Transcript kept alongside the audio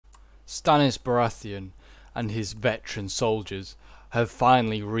Stannis Baratheon and his veteran soldiers have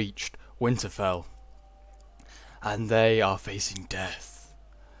finally reached Winterfell, and they are facing death.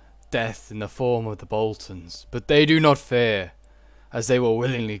 Death in the form of the Boltons, but they do not fear, as they will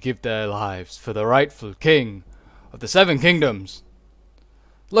willingly give their lives for the rightful king of the Seven Kingdoms.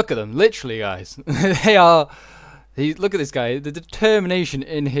 Look at them, literally, guys. They are. Look at this guy. The determination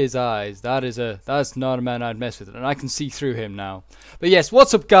in his eyes. That's not a man I'd mess with, and I can see through him now. But yes,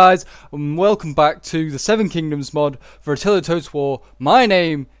 what's up, guys? And welcome back to the Seven Kingdoms mod for Attila Totes War. My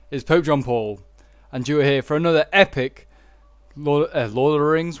name is PopeJohnPaul, and you are here for another epic Lord of the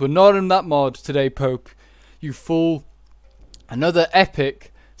Rings. We're not in that mod today, Pope. You fool. Another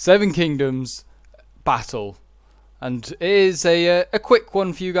epic Seven Kingdoms battle. And it is a quick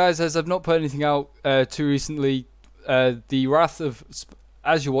one for you guys, as I've not put anything out too recently. The Wrath of...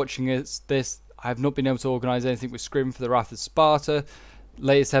 As you're watching this, I have not been able to organise anything with Scrim for the Wrath of Sparta.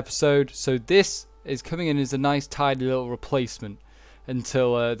 Latest episode. So this is coming in as a nice, tidy little replacement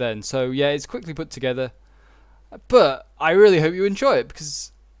until then. So yeah, it's quickly put together. But I really hope you enjoy it,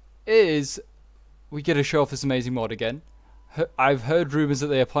 because it is... We get to show off this amazing mod again. I've heard rumours that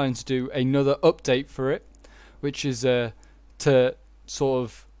they are planning to do another update for it, which is to sort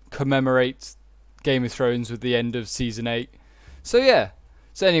of commemorate Game of Thrones with the end of Season 8. So yeah.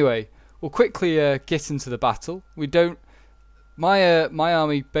 So anyway, we'll quickly get into the battle. We don't... My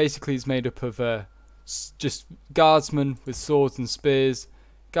army basically is made up of just guardsmen with swords and spears,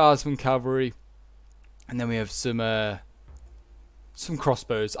 guardsmen cavalry, and then we have some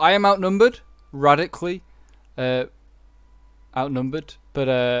crossbows. I am outnumbered, radically outnumbered,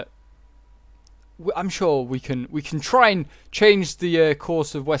 but I'm sure we can try and change the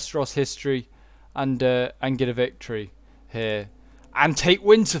course of Westeros history and get a victory here and take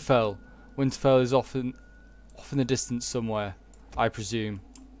Winterfell. Winterfell is off in the distance somewhere, I presume.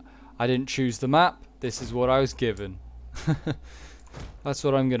 I didn't choose the map. This is what I was given. That's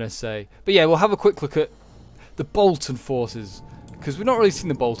what I'm gonna say. But yeah, we'll have a quick look at the Bolton forces, because we've not really seen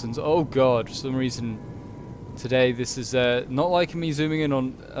the Boltons. Oh god, for some reason today this is not liking me zooming in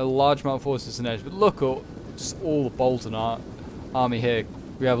on a large amount of forces and edge, but look at just all the Bolton army here.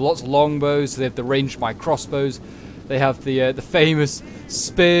 We have lots of longbows. They have the ranged by crossbows. They have the famous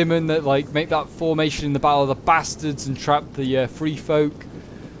spearmen that like make that formation in the Battle of the Bastards and trap the free folk.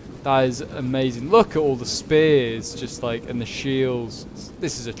 That is amazing. Look at all the spears, just like, and the shields.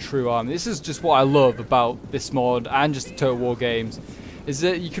 This is a true army. This is just what I love about this mod and just the Total War games, is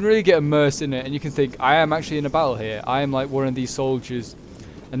that you can really get immersed in it, and you can think, I am actually in a battle here. I am like one of these soldiers,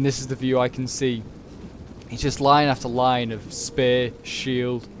 and this is the view I can see. It's just line after line of spear,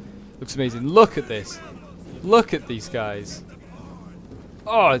 shield. Looks amazing. Look at this. Look at these guys.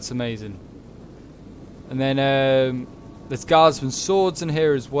 Oh, it's amazing. And then there's guardsmen's swords in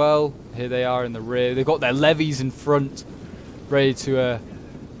here as well. Here they are in the rear. They've got their levies in front, ready to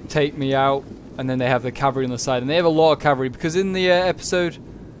take me out. And then they have the cavalry on the side, and they have a lot of cavalry, because in the episode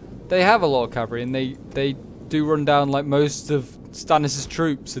they have a lot of cavalry, and they do run down like most of Stannis'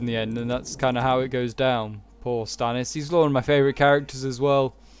 troops in the end, and that's kind of how it goes down. Poor Stannis. He's one of my favourite characters as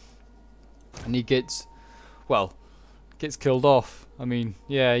well, and he gets killed off. I mean,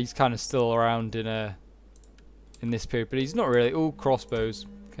 yeah, he's kind of still around in this period, but he's not really. Oh, crossbows!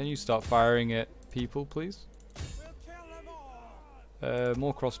 Can you start firing at people, please?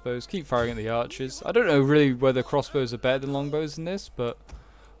 More crossbows. Keep firing at the archers. I don't know really whether crossbows are better than longbows in this, but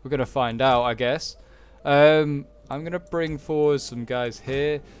we're going to find out, I guess. I'm going to bring forward some guys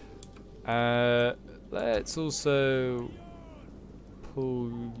here. Let's also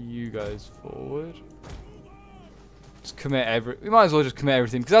pull you guys forward. Just commit we might as well just commit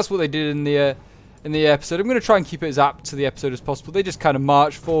everything, because that's what they did in the episode. I'm going to try and keep it as apt to the episode as possible. They just kind of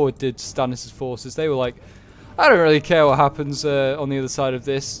marched forward, did Stannis' forces. They were like, I don't really care what happens on the other side of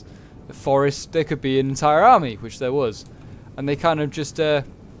this forest. There could be an entire army, which there was, and they kind of just they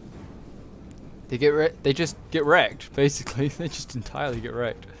just get wrecked. Basically, they just entirely get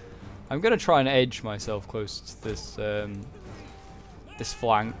wrecked. I'm gonna try and edge myself close to this this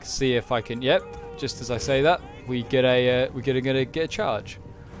flank. See if I can. Yep, just as I say that, we're gonna get a charge.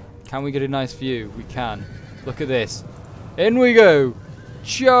 Can we get a nice view? We can. Look at this. In we go.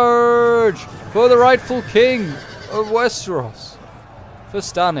 Charge for the rightful king of Westeros, for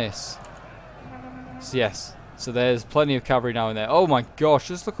Stannis. So yes, so there's plenty of cavalry now in there. Oh my gosh,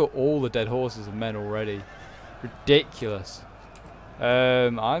 just look at all the dead horses and men already. Ridiculous.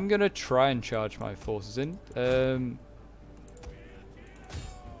 I'm gonna try and charge my forces in.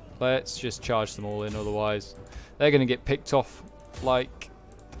 Let's just charge them all in, otherwise they're gonna get picked off like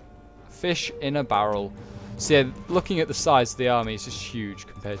fish in a barrel. So yeah, looking at the size of the army, it's just huge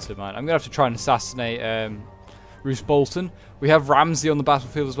compared to mine. I'm gonna have to try and assassinate Roose Bolton. We have Ramsay on the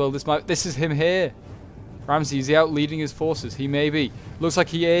battlefield as well. This is him here. Ramsay, is he out leading his forces? He may be. Looks like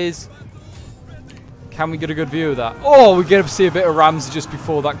he is. Can we get a good view of that? Oh, we get to see a bit of Ramsay just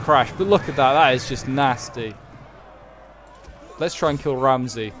before that crash. But look at that. That is just nasty. Let's try and kill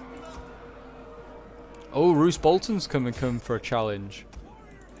Ramsay. Oh, Roose Bolton's come for a challenge.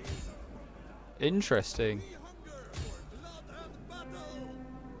 Interesting.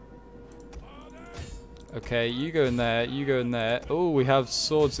 Okay, you go in there. You go in there. Oh, we have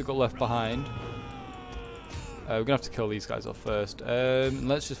swords that got left behind. We're gonna have to kill these guys off first.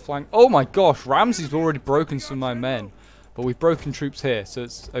 Let's just flank. Oh my gosh, Ramsay's already broken some of my men, but we've broken troops here, so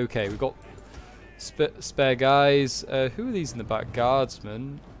it's okay. We've got spare guys. Who are these in the back?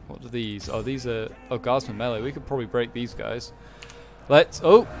 Guardsmen. What are these? Oh, these are guardsmen melee. We could probably break these guys. Let's.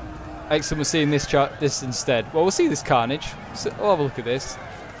 Oh, excellent. We're seeing this instead. Well, we'll see this carnage. So, we'll have a look at this.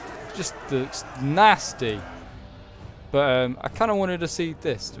 Just looks nasty. But I kind of wanted to see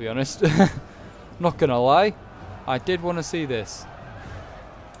this, to be honest. Not gonna lie. I did want to see this.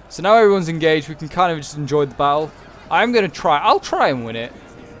 So now everyone's engaged. We can kind of just enjoy the battle. I'm going to try. I'll try and win it.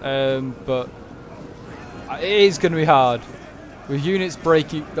 But it is going to be hard. With units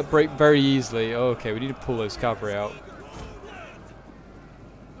that break very easily. Oh, okay, we need to pull those cavalry out.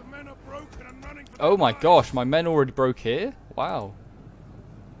 Oh my gosh, my men already broke here? Wow.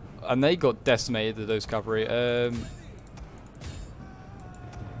 And they got decimated, those cavalry.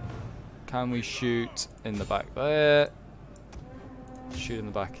 Can we shoot in the back there? Shoot in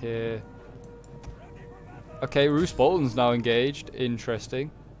the back here. Okay, Roose Bolton's now engaged. Interesting.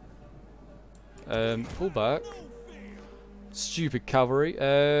 Pull back. Stupid cavalry.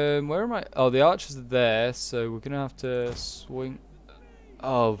 Where am I? Oh, the archers are there, so we're gonna have to swing.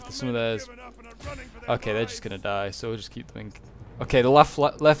 Oh, some of theirs. Okay, they're just gonna die, so we'll just keep them in. Okay, the left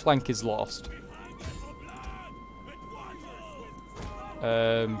flank is lost.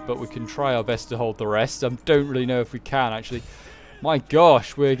 But we can try our best to hold the rest. I don't really know if we can, actually. My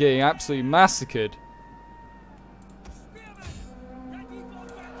gosh, we're getting absolutely massacred.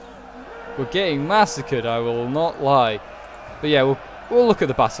 We're getting massacred, I will not lie. But yeah, we'll look at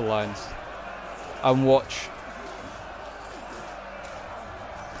the battle lines and watch.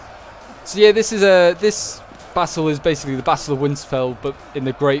 So yeah, this battle is basically the Battle of Winterfell, but in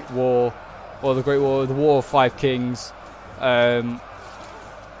the Great War, or the War of Five Kings.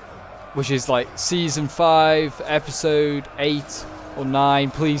 Which is like season 5, episode 8 or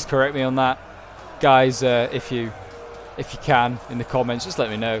 9. Please correct me on that, guys. If you can, in the comments, just let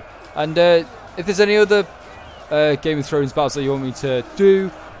me know. And if there's any other Game of Thrones battles that you want me to do,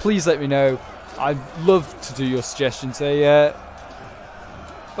 please let me know. I'd love to do your suggestions.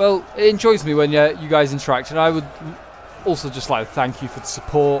 Well, it enjoys me when you guys interact, and I would also just like to thank you for the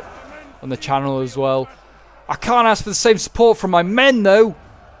support on the channel as well. I can't ask for the same support from my men though.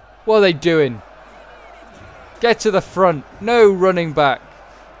 What are they doing? Get to the front. No running back.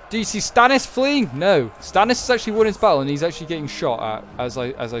 Do you see Stannis fleeing? No. Stannis has actually won his battle and he's actually getting shot at as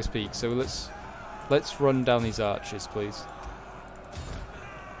I speak. So let's run down these archers, please.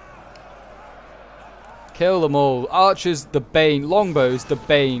 Kill them all. Archers, the bane. Longbows, the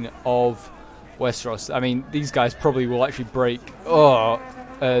bane of Westeros. I mean, these guys probably will actually break. Oh,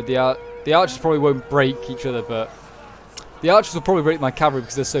 the archers probably won't break each other, but the archers will probably break my cavalry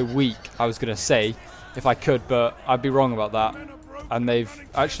because they're so weak, I was going to say, if I could, but I'd be wrong about that. And they've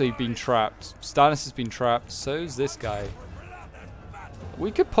actually been trapped. Stannis has been trapped, so's this guy. We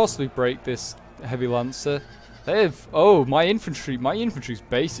could possibly break this heavy lancer. They have... Oh, my infantry's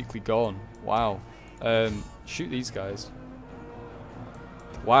basically gone. Wow. Shoot these guys.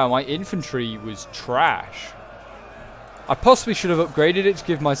 Wow, my infantry was trash. I possibly should have upgraded it to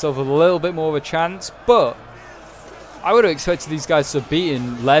give myself a little bit more of a chance, but I would have expected these guys to have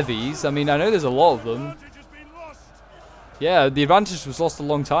beaten levies. I mean, I know there's a lot of them. Yeah, the advantage was lost a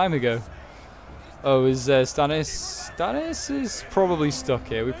long time ago. Oh, is Stannis? Stannis is probably stuck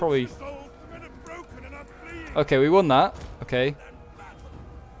here. We probably... Okay, we won that. Okay.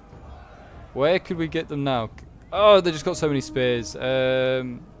 Where could we get them now? Oh, they just got so many spears.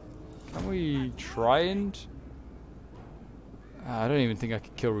 Can we try and... I don't even think I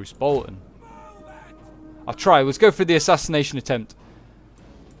could kill Roose Bolton. I'll try. Let's go for the assassination attempt.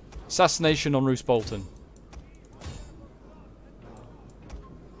 Assassination on Roose Bolton.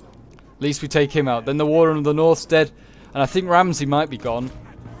 At least we take him out. Then the Warden of the North's dead. And I think Ramsay might be gone.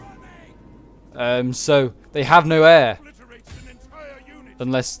 So they have no heir.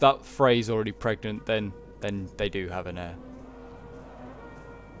 Unless that Frey's already pregnant, then they do have an heir.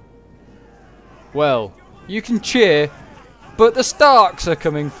 Well, You can cheer, but the Starks are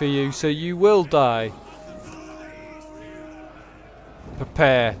coming for you, so you will die.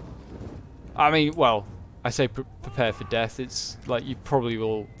 Prepare. I mean, well, I say prepare for death. It's like you probably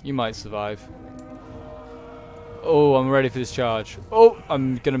will. You might survive. Oh, I'm ready for this charge. Oh,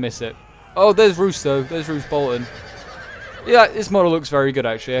 I'm gonna miss it. Oh, there's Roose though. There's Roose Bolton. Yeah, this model looks very good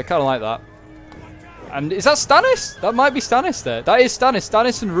actually. I kind of like that. And is that Stannis? That might be Stannis there. That is Stannis.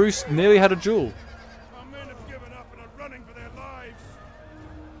 Stannis and Roose nearly had a duel.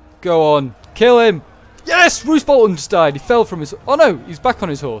 Go on. Kill him. Yes! Roose Bolton just died. He fell from his... Oh no, he's back on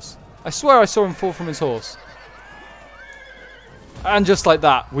his horse. I swear I saw him fall from his horse. And just like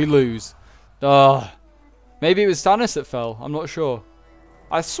that, we lose. Ah. Maybe it was Stannis that fell. I'm not sure.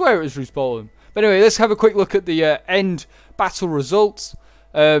 I swear it was Roose Bolton. But anyway, let's have a quick look at the end battle results.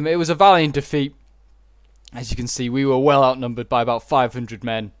 It was a valiant defeat. As you can see, we were well outnumbered by about 500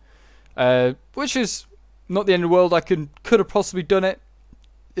 men. Which is not the end of the world. I could have possibly done it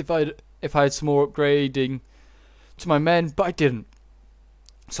if I had some more upgrading to my men, but I didn't.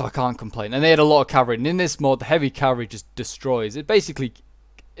 So I can't complain. And they had a lot of cavalry. And in this mod, the heavy cavalry just destroys. It basically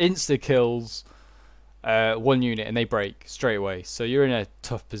insta-kills one unit and they break straight away. So you're in a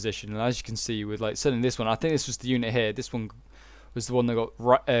tough position. And as you can see with like certainly this one, I think this was the unit here. This one was the one that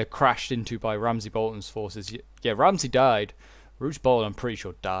got crashed into by Ramsay Bolton's forces. Yeah, Ramsay died. Roose Bolton, I'm pretty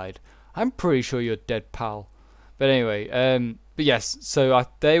sure, died. I'm pretty sure you're dead, pal. But anyway, but yes, so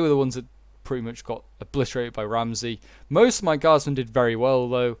they were the ones that pretty much got obliterated by Ramsay. Most of my guardsmen did very well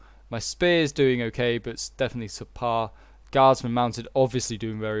though. My spear's doing okay, but it's definitely subpar. Guardsmen mounted obviously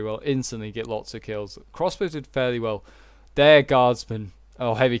doing very well. Instantly get lots of kills. Crossbows did fairly well. Their guardsmen,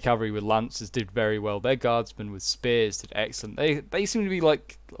 oh, heavy cavalry with lances did very well. Their guardsmen with spears did excellent. They seem to be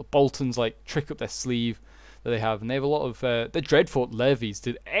like Bolton's like trick up their sleeve that they have, and they have a lot of the Dreadfort levies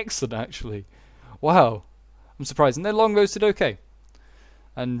did excellent actually. Wow, I'm surprised. And their longbows did okay,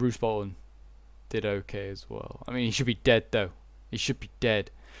 and Roose Bolton did okay as well. I mean, he should be dead though. He should be dead.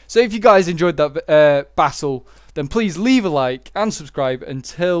 So if you guys enjoyed that battle, then please leave a like and subscribe.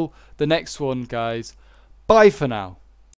 Until the next one, guys. Bye for now.